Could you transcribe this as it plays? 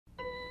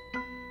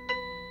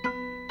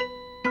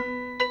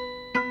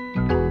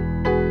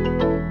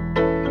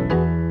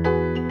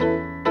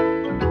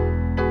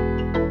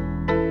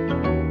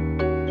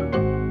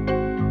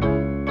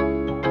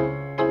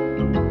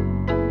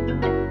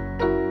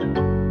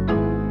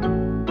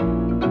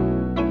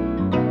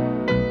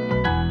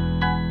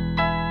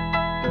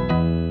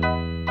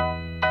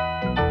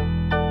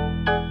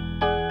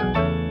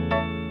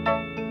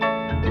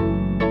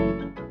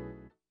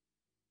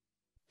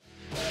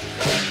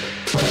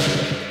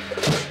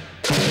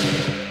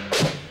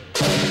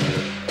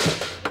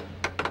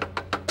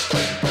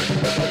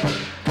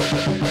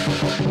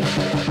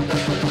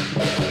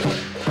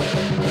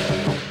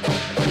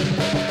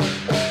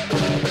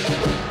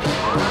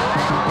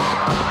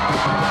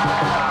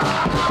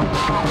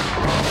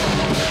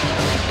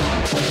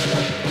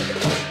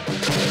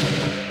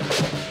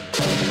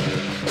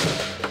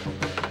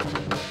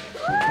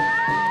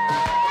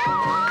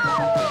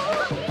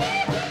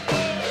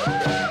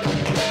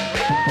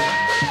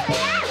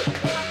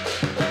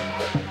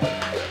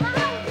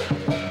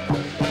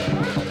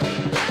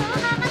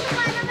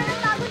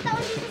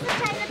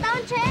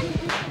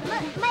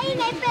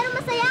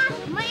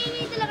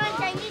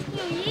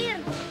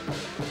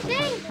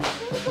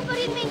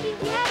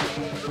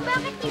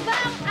iba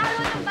ang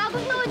araw ng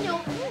bagong taon nyo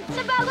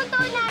sa bagong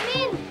taon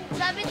namin.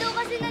 Sabi daw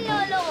kasi ng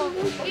lolo ko,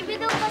 iba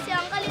daw kasi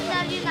ang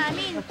kalendaryo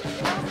namin.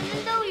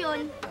 Nakasunod daw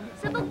yun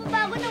sa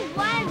pagbabago ng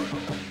buwan.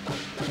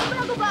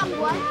 Bago ba ang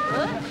buwan?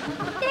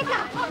 Teka,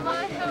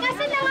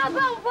 kasi na nga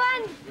ba ang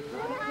buwan?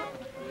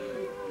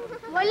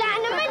 Wala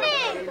naman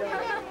eh!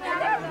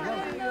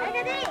 Ay,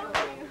 dali!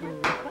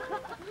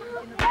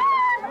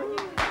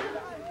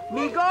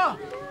 Migo!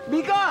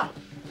 Migo!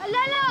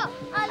 Lolo!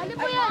 Ano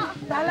po yun?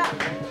 Tala!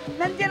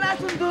 Nandiyan na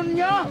sundon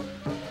nyo!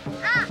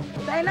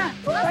 Tayo na!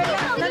 Tayo na!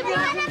 Nandiyan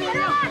na sundon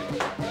nyo!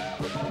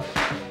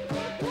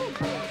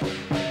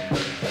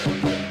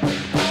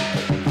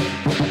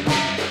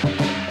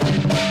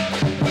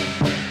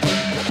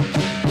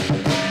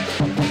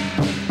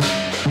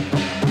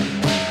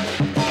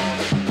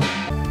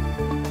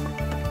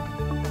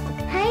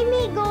 Hi,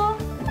 Migo!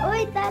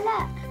 Uy,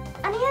 Tala!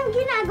 Ano yung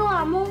ginagawa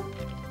mo?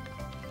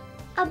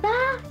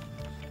 Aba,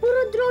 puro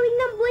drawing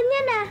ng buwan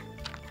yan ah.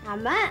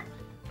 Tama.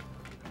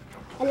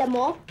 Alam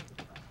mo,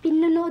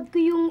 pinanood ko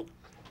yung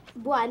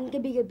buwan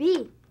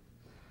gabi-gabi.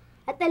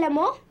 At alam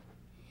mo,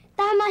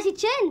 tama si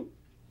Chen.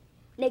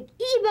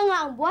 Nag-iiba nga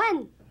ang buwan.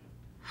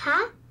 Ha?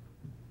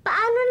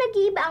 Paano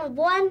nag-iiba ang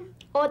buwan?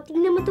 O,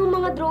 tingnan mo itong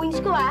mga drawings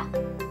ko ah.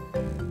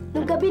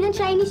 Nung gabi ng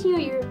Chinese New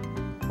Year,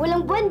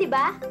 walang buwan, di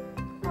ba?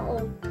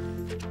 Oo.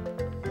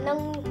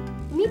 Nang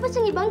lumipas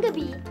ang ibang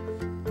gabi,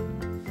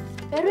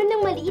 meron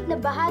ng maliit na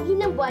bahagi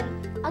ng buwan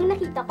ang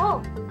nakita ko.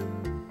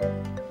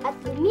 At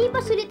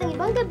lumipas ulit ang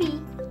ibang gabi,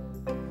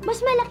 mas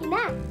malaki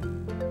na.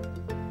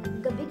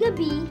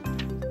 Gabi-gabi,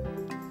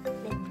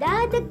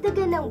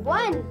 nagdadagdagan ng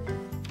buwan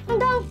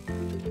hanggang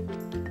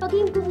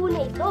paging buo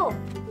na ito.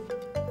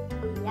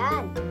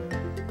 Yan.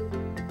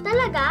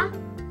 Talaga?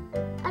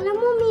 Alam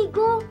mo,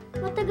 Migo,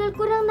 matagal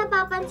ko nang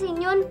napapansin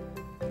yun,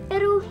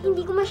 pero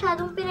hindi ko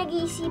masyadong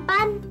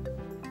pinag-iisipan.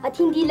 At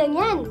hindi lang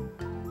yan.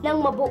 Nang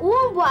mabuo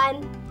ang buwan,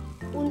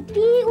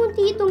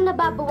 unti-unti itong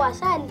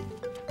nababawasan.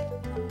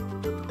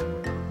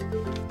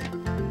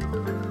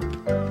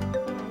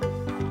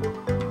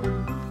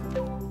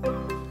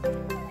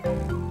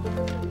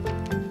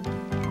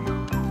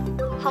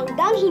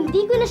 Hanggang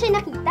hindi ko na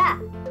siya nakita.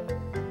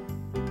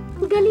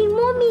 Galing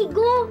mo,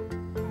 Migo!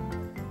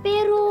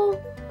 Pero,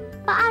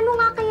 paano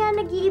nga kaya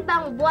nag-iiba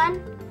ang buwan?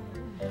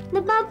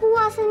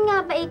 Nababawasan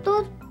nga ba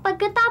ito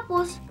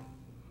pagkatapos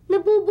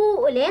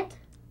nabubuo ulit?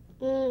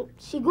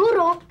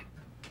 Siguro.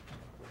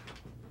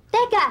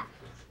 Teka,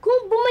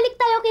 kung bumalik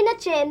tayo kina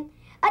Chen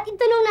at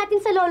itanong natin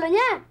sa lolo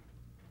niya.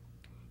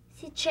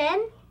 Si Chen?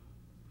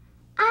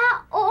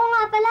 Oo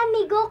nga pala,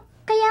 Migo.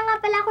 Kaya nga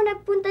pala ako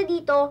nagpunta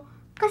dito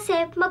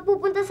kasi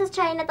magpupunta sa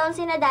Chinatown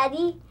sina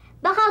Daddy.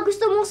 Baka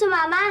gusto mong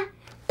sumama.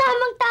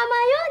 Tamang-tama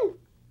yun!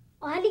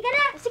 O, halika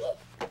na! Sige!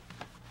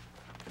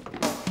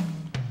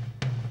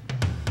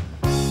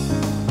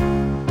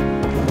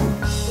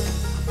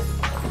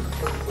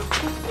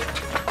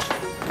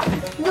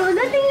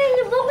 Lolo, tingnan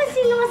niyo po kung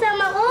sino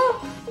kasama ko.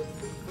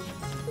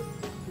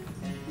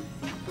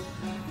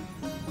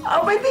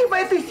 Di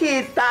ba ito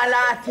si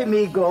Tala at si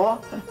Migo?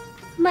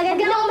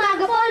 Magandang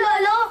umaga po,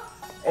 Lolo.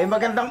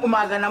 Magandang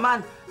umaga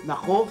naman.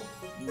 Naku,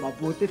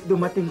 mabutit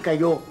dumating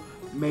kayo.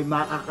 May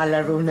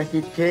makakalaro na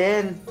si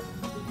Chen.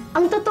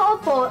 Ang totoo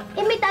po,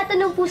 may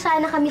tatanong po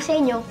sana kami sa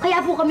inyo,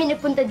 kaya po kami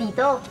nagpunta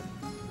dito.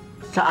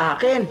 Sa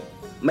akin,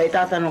 may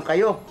tatanong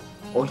kayo.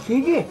 O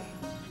sige,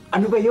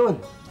 ano ba yun?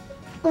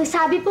 Ang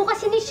sabi po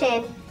kasi ni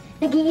Chen,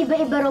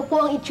 nag-iiba-iba raw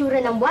po ang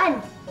itsura ng buwan.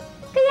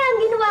 Kaya ang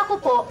ginawa ko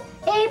po,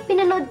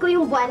 pinanood ko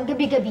yung buwan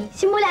gabi-gabi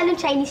simula ng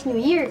Chinese New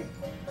Year.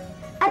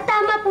 At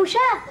tama po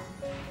siya.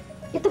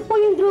 Ito po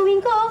yung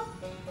drawing ko.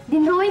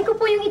 Dinrawing ko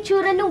po yung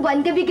itsura ng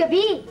buwan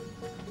gabi-gabi.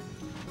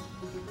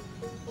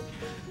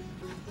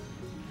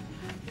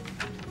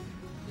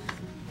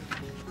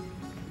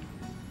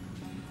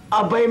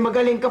 Abay,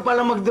 magaling ka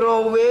pala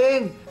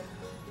mag-drawing.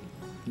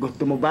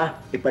 Gusto mo ba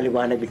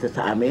ipaliwanag ito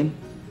sa amin?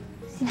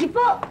 Sige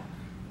po.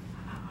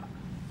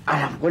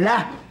 Alam ko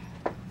na.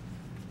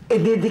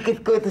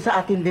 Ididikit ko ito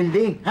sa ating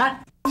dingding, ha?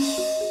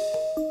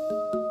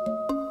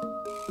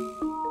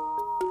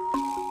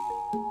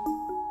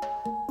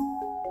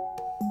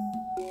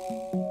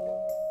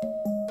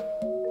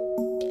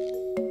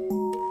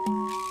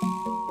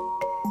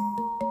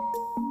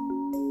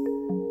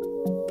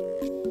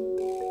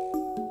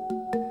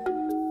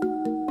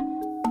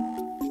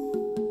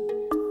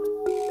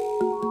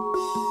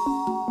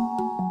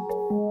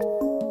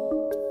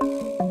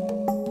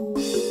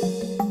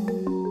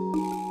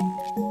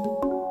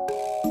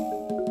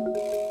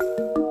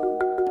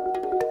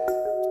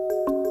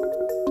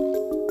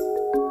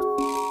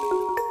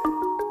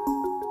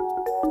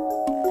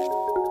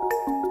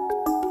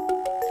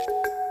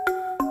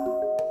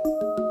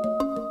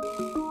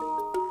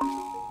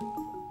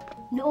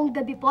 Noong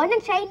gabi po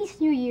ng Chinese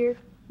New Year,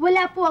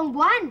 wala po ang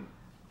buwan.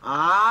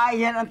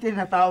 Yan ang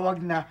tinatawag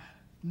na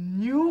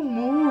new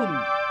moon.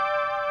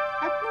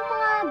 At noong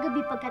mga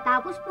gabi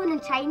pagkatapos po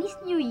ng Chinese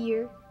New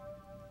Year,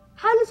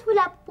 halos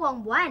wala po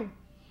ang buwan.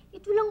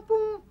 Ito lang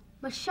pong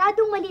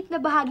masyadong maliit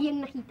na bahagi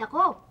ang nakita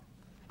ko.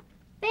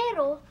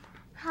 Pero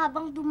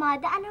Habang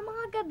dumadaan ang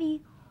mga gabi,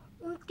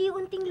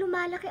 unti-unting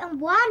lumalaki ang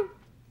buwan.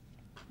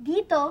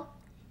 Dito,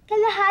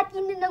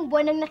 kalahati na ng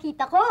buwan ang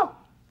nakita ko.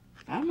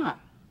 Tama.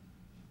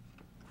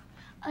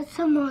 At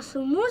sa mga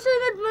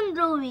sumusunod mong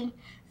drawing,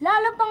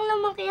 lalo pang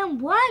lumaki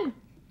ang buwan.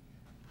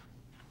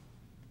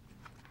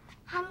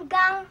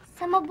 Hanggang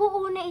sa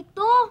mabuo na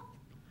ito.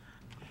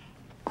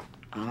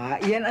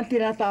 Iyan ang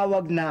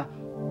tinatawag na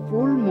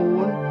full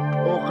moon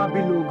o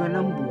kabilugan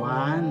ng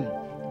buwan.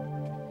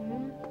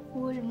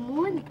 Full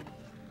moon.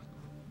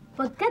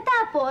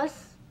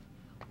 Pagkatapos,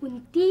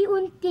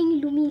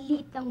 unti-unting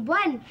lumiliit ang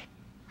buwan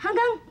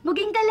hanggang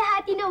maging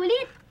kalahati na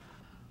ulit.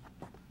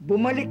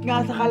 Bumalik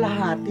nga sa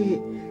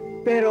kalahati,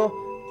 pero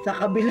sa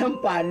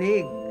kabilang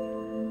panig.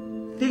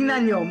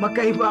 Tingnan nyo,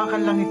 magkaiba ang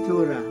kanilang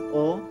itsura,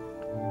 oh.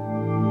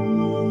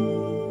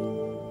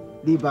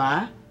 Di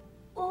ba?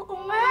 Oo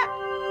nga.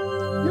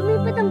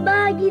 Lumipat ang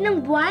bahagi ng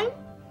buwan.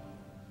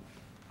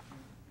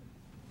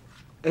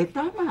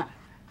 Tama.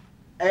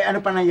 Ano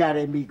pa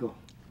nangyari, Migo?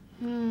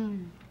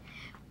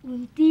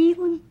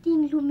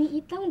 Unti-unting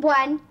lumiit ang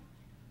buwan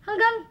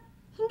hanggang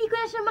hindi ko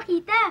na siya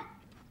makita.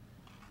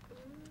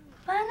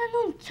 Para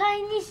nung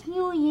Chinese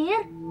New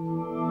Year.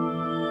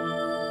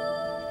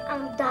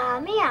 Ang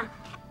dami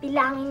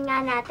Bilangin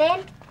nga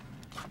natin.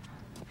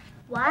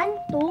 1,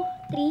 2,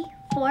 3,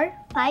 4,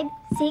 5,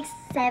 6,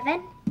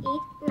 7, 8,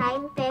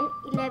 9, 10,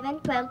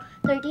 11, 12,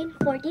 13,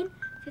 14,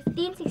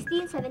 15,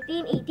 16,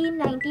 17, 18,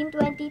 19,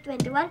 20,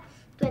 21,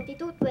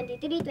 22,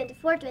 23,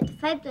 24,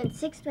 25,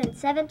 26,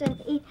 27,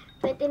 28,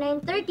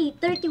 29, 30,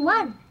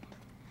 31.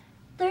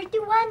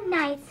 31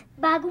 nights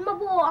bago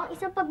mabuo ang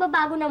isang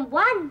pagbabago ng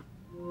buwan.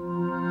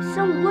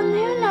 Isang buwan na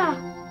yun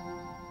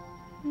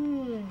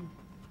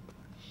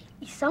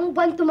Isang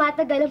buwan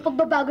tumatagal ang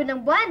pagbabago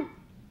ng buwan.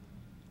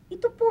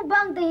 Ito po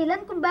ba ang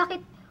dahilan kung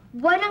bakit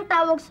buwan ang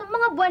tawag sa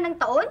mga buwan ng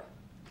taon?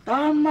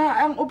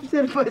 Tama ang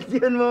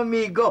obserbasyon mo,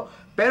 Migo.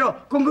 Pero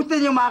kung gusto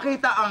niyo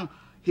makita ang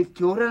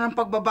hitsura ng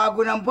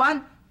pagbabago ng buwan,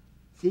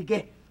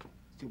 sige,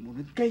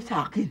 sumunod kayo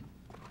sa akin.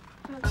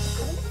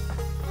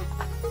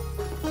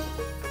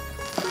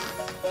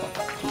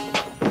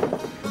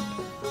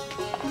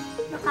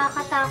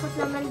 Nakakatakot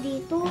naman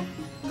dito.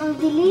 Ang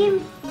dilim.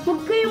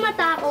 Huwag kayong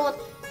matakot.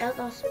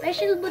 Ito,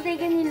 special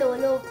bodega ni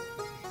Lolo.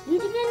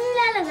 Dito niya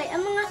nilalagay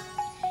ang mga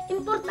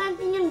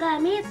importante niyang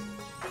gamit.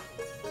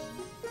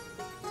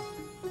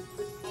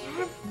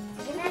 Yan.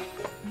 Sige na.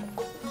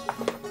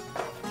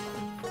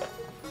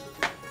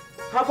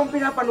 Habang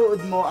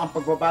pinapanood mo ang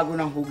pagbabago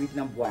ng hugis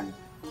ng buwan,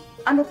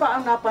 ano pa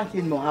ang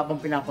napansin mo habang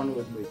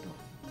pinapanood mo ito?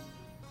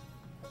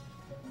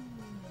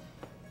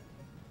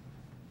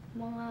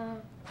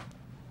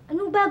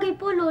 Anong bagay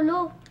po,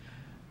 Lolo?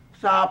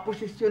 Sa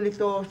posisyon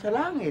nito sa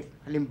langit,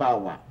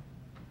 halimbawa.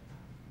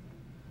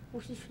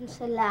 Posisyon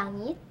sa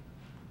langit?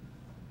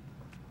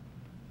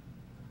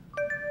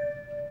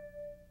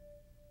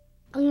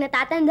 Ang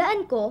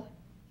natatandaan ko,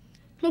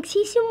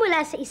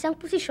 nagsisimula sa isang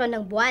posisyon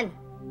ng buwan.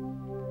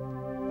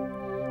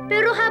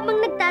 Pero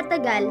habang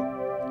nagtatagal,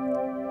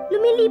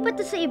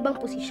 lumilipat ito sa ibang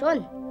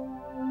posisyon.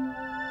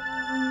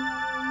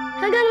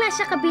 Hanggang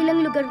nasa kabilang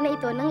lugar na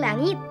ito ng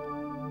langit.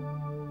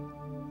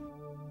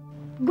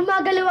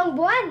 Gumagalaw ang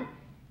buwan.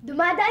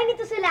 Dumadaan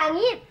ito sa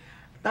langit.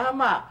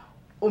 Tama.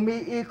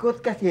 Umiikot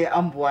kasi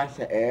ang buwan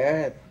sa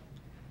Earth.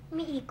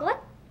 Umiikot?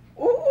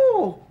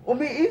 Oo,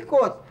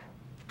 umiikot.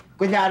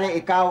 Kunyari,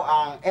 ikaw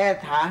ang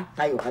Earth, ha?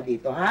 Tayo ka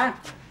dito, ha?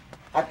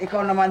 At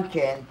ikaw naman,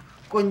 Chen,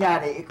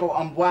 kunyari, ikaw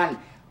ang buwan.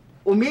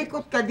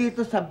 Umikot ka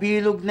dito sa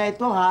bilog na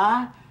ito,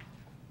 ha?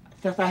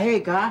 Sa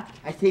sahig, ha?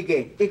 Ay,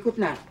 sige, ikot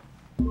na.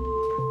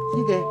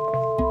 Sige.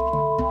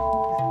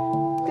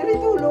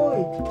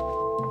 Tuloy-tuloy.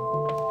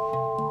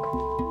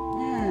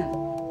 Yan,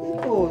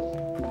 ikot.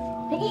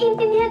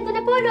 Naiintindihan ko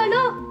na po,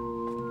 Lolo.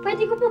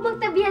 Pwede ko po bang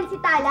tabihan si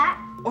Tala?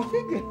 O,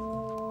 sige.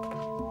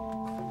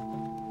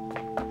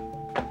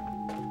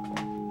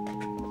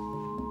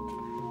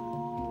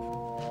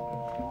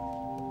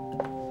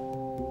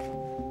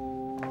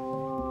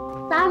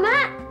 Tama!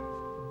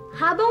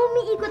 Habang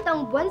umiikot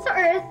ang buwan sa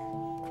Earth,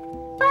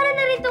 para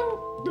na rin itong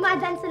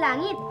dumadaan sa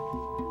langit.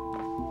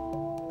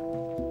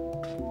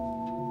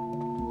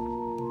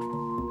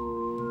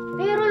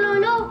 Pero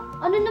Lolo,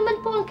 ano naman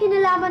po ang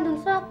kinalaman dun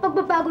sa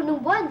pagbabago ng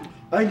buwan?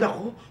 Ay,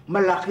 naku,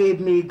 malaki,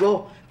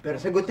 Migo. Pero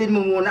sagutin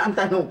mo muna ang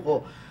tanong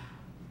ko.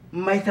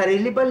 May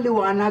sarili ba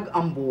liwanag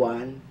ang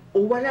buwan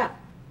o wala?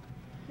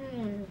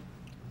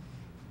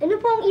 Ano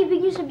po ang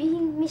ibig niyo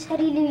sabihin may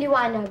sariling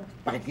liwanag?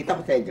 Pakikita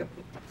ko sa inyo.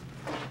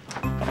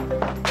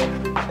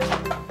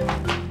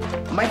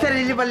 May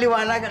sarili ba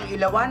liwanag ang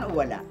ilawan o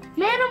wala?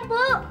 Meron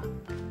po!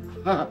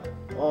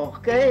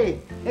 Okay.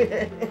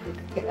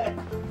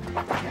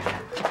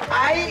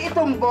 Ay,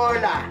 itong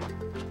bola.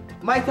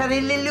 May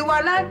sarili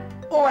liwanag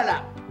o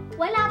wala?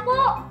 Wala po!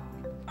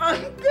 Ang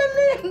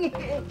galing!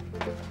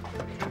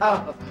 Oh.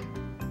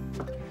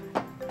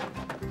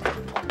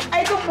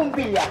 Ay, itong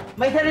pumbilya.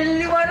 May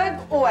sarili liwanag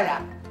o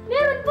wala?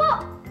 Meron po!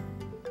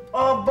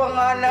 Aba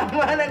nga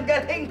naman, ang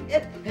galing.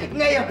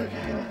 Ngayon,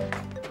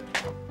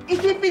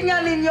 isipin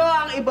nga ninyo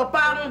ang iba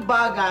pang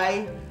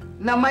bagay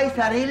na may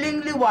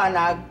sariling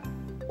liwanag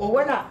o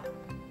wala?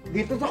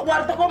 Dito sa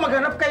kwarto ko,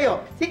 maghanap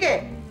kayo.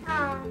 Sige,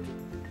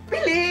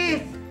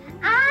 bilis!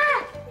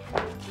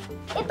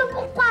 Ito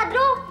pong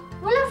kwadro!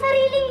 Walang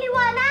sariling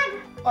liwanag!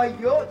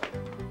 Ayun!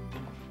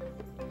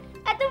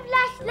 Itong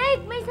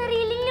flashlight, may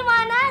sariling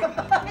liwanag!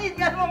 Ay,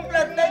 ganun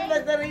flashlight na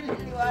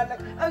sariling liwanag.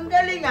 Ang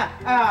galing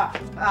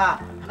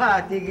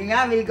sige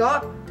nga, Migo.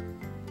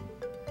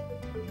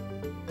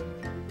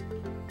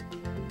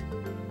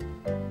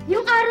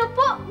 Yung araw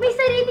po, may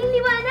sariling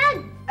liwanag!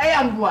 Ay,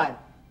 ang buwan.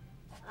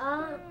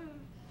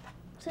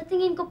 Sa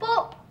tingin ko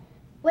po,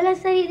 walang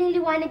sariling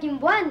liwanag yung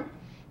buwan.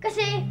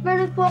 Kasi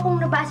meron po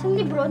akong nabasang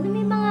libro na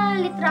may mga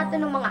litrato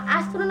ng mga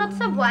astronaut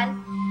sa buwan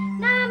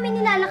na may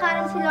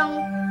nilalakaran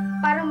silang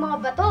parang mga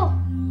bato.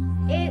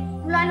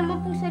 Wala naman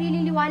pong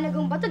sariling liwanag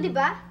ang bato, di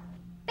ba?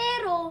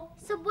 Pero,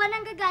 sa buwan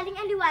ang gagaling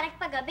ang liwanag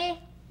paggabi.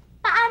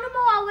 Paano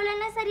mawawalan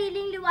ng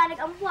sariling liwanag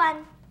ang buwan?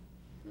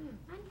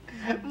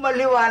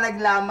 Maliwanag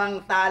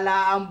lamang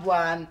tala ang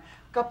buwan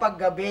kapag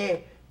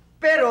gabi.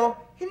 Pero,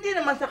 hindi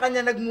naman sa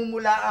kanya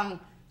nagmumula ang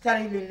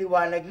sariling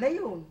liwanag na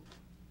yun.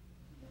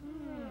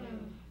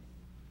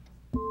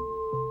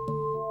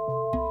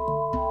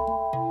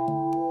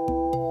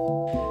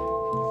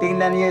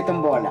 Tingnan niyo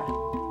itong bola.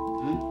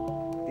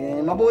 Tingnan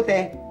niyo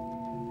mabuti.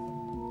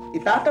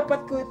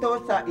 Itatapat ko ito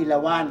sa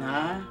ilawan,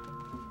 ha?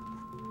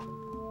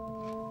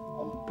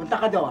 Punta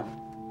ka doon.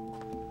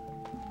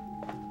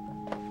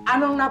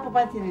 Anong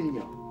napapansin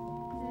ninyo?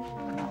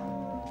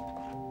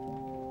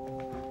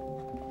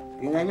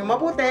 Tingnan niyo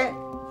mabuti.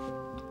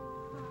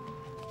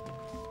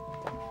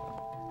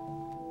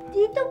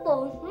 Dito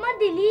po,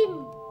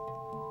 madilim.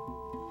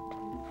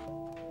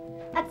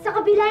 At sa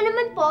kabila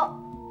naman po,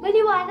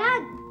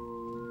 maliwanag.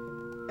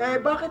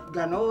 Bakit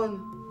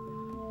ganon?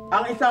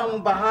 Ang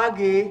isang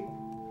bahagi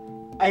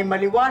ay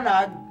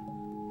maliwanag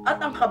at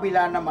ang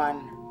kabila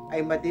naman ay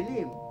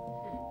madilim.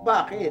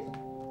 Bakit?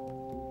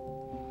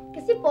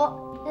 Kasi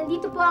po,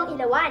 nandito po ang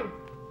ilawan.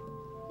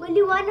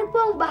 Maliwanag po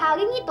ang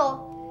bahaging ito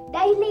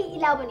dahil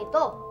naiilawan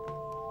ito.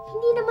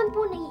 Hindi naman po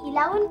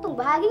naiilawan itong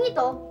bahaging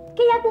ito,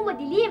 kaya po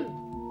madilim.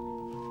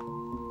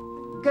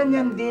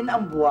 Ganyan din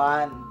ang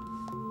buwan.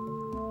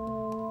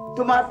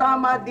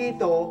 Tumatama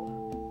dito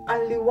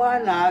ang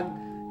liwanag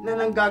na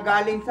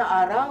nanggagaling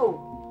sa araw.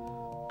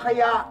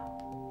 Kaya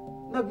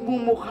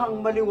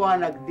nagmumukhang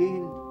maliwanag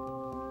din.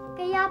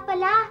 Kaya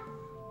pala,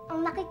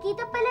 ang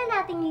nakikita pala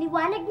nating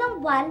liwanag ng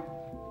buwan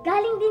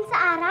galing din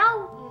sa araw.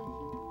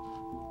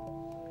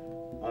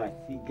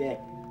 Sige.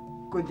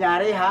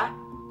 Kunyari ha,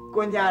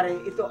 kunyari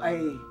ito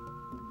ay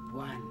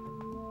buwan.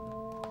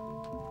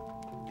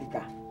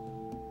 Tika.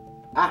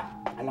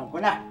 Alam ko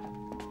na.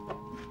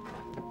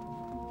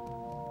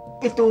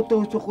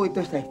 Itutusok ko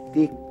ito sa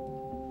stick.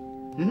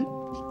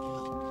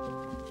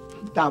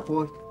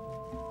 Tapos,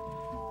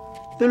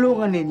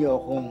 tulungan ninyo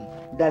akong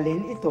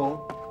dalhin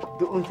ito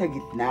doon sa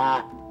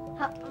gitna.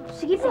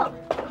 Sige po.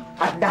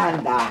 At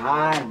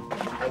dahan-dahan.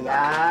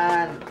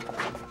 Ayan.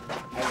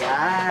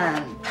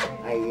 Ayan.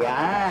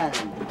 Ayan.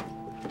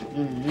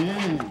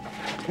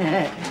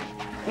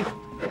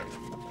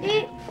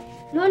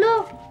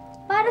 Lolo,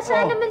 para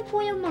saan naman po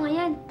yung mga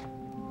yan?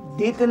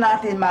 Dito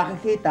natin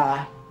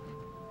makikita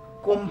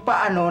kung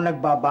paano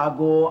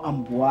nagbabago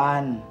ang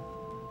buwan.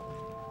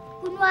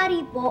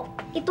 Kunwari po,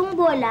 itong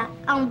bola,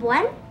 ang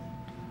buwan?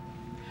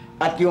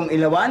 At yung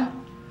ilawan,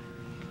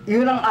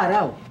 yun ang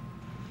araw.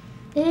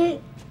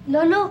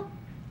 Lolo,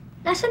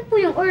 nasan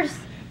po yung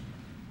Earth?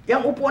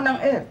 Yung upo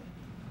ng Earth.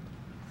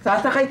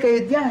 Sasakay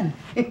kayo dyan.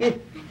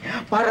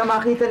 Para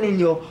makita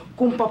ninyo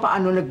kung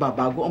paano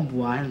nagbabago ang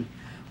buwan.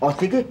 O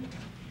sige,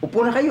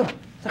 upo na kayo.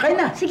 Sakay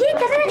na. Sige,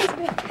 tara.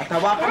 At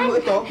hawakan mo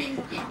ito,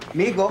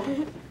 Migo.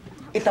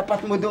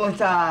 Itapat mo doon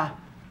sa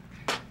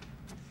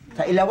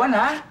ilawan,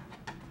 ha?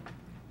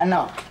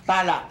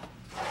 Tala.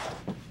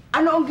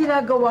 Ano ang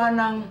ginagawa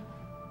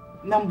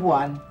ng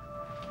buwan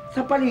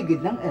sa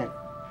paligid ng Earth?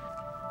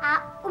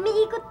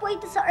 Umiikot po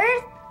ito sa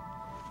Earth.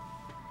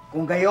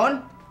 Kung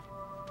gayon,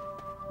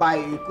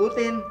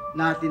 paikutin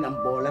natin ang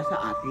bola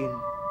sa atin.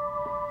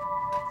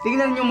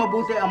 Tingnan niyo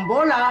mabuti ang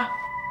bola,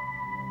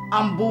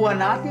 ang buwan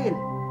natin.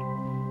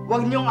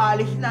 Huwag niyong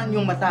alisin ang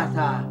inyong mata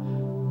sa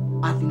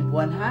ating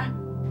buwan, ha?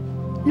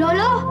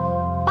 Lolo,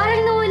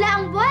 parang nawala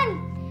ang buwan.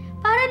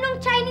 Parang nung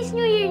Chinese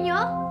New Year nyo.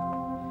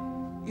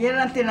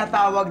 Yan ang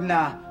tinatawag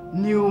na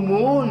new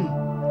moon.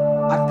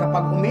 At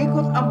kapag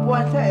umikot ang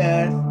buwan sa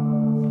Earth,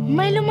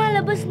 may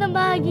lumalabas na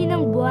bahagi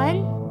ng buwan?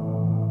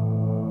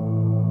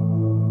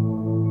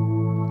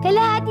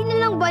 Kalahati na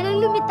lang buwan ang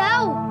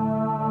lumitaw.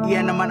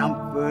 iyan naman ang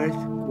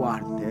first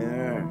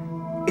quarter.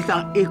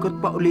 Isang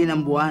ikot pa uli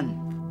ng buwan.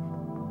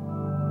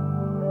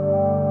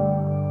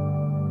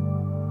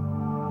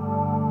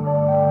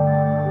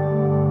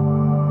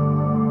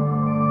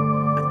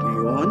 At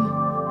ngayon,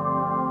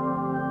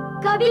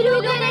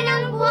 kabilugan na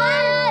ng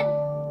buwan!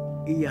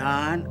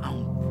 iyan ang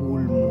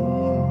full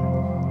moon.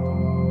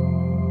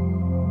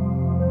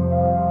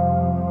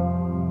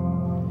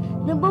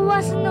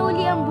 Nabawasan na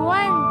uli ang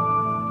buwan.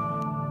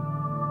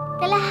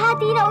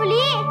 Kalahati na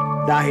uli!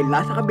 Dahil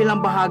nasa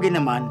kabilang bahagi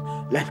naman,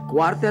 last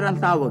quarter ang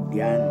tawag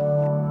diyan.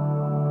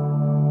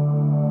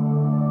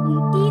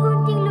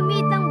 Unti-unting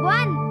lumiit ang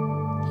buwan.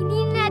 Hindi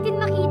na natin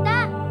makita.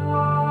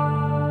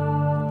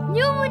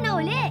 New moon na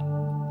uli.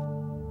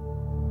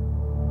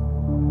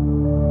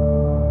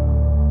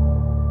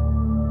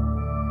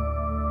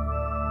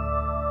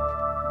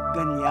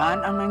 Ganyan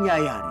ang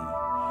nangyayari.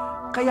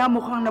 Kaya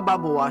mukhang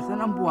nababawasan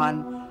ang buwan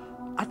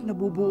at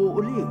nabubuo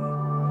uli.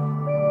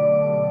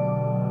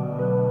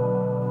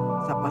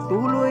 Sa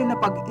patuloy na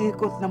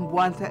pag-ikot ng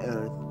buwan sa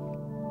Earth,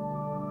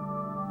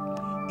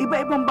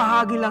 iba-ibang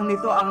bahagi lang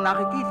nito ang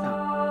nakikita.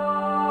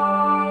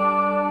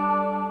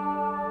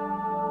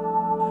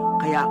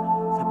 Kaya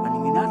sa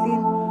paningin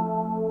natin,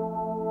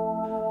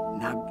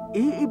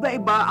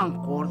 nag-iiba-iba ang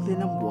korte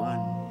ng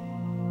buwan.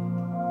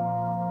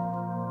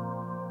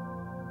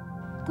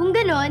 Kung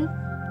ganon,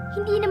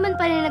 hindi naman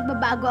pala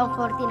nagbabago ang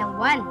korte ng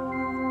buwan.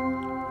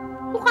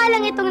 Mukha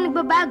lang itong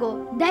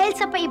nagbabago dahil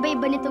sa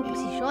paiba-iba nitong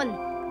posisyon.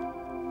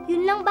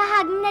 Yun lang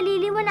bahaging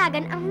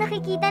naliliwanagan ang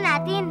nakikita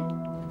natin.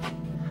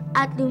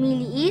 At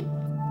lumiliit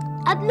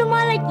at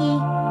lumalaki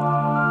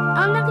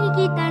ang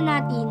nakikita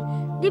natin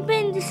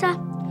depende sa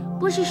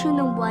posisyon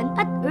ng buwan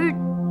at Earth.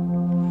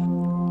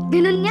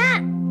 Ganun nga!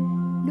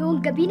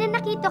 Noong gabi na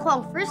nakita ko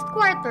ang first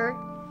quarter,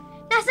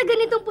 nasa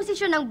ganitong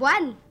posisyon ng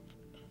buwan.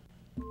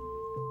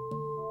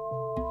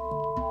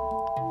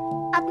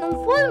 At nung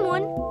full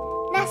moon,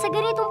 nasa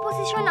ganitong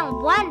posisyon ang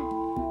buwan.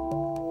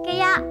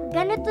 Kaya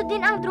ganito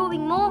din ang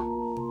drawing mo.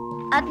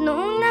 At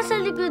noong nasa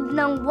likod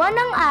ng buwan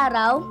ng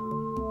araw,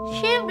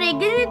 syempre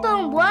ganito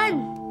ang buwan.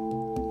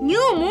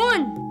 New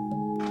moon!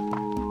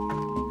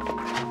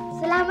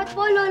 Salamat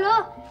po,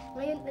 Lolo.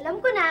 Ngayon alam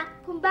ko na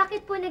kung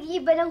bakit po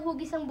nag-iiba ng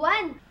hugis ang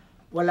buwan.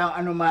 Walang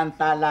anuman,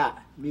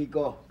 Tala,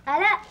 Migo.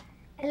 Tala,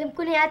 alam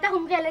ko na yata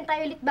kung kailan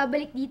tayo ulit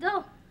babalik dito.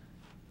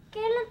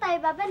 Kailan tayo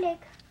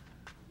babalik?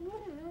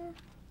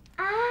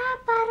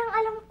 Parang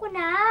alam ko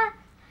na.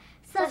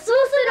 Sa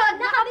susunod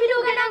na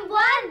kabilugan ng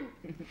buwan!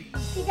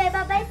 Sige,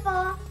 bye-bye po.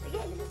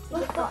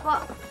 Sige po.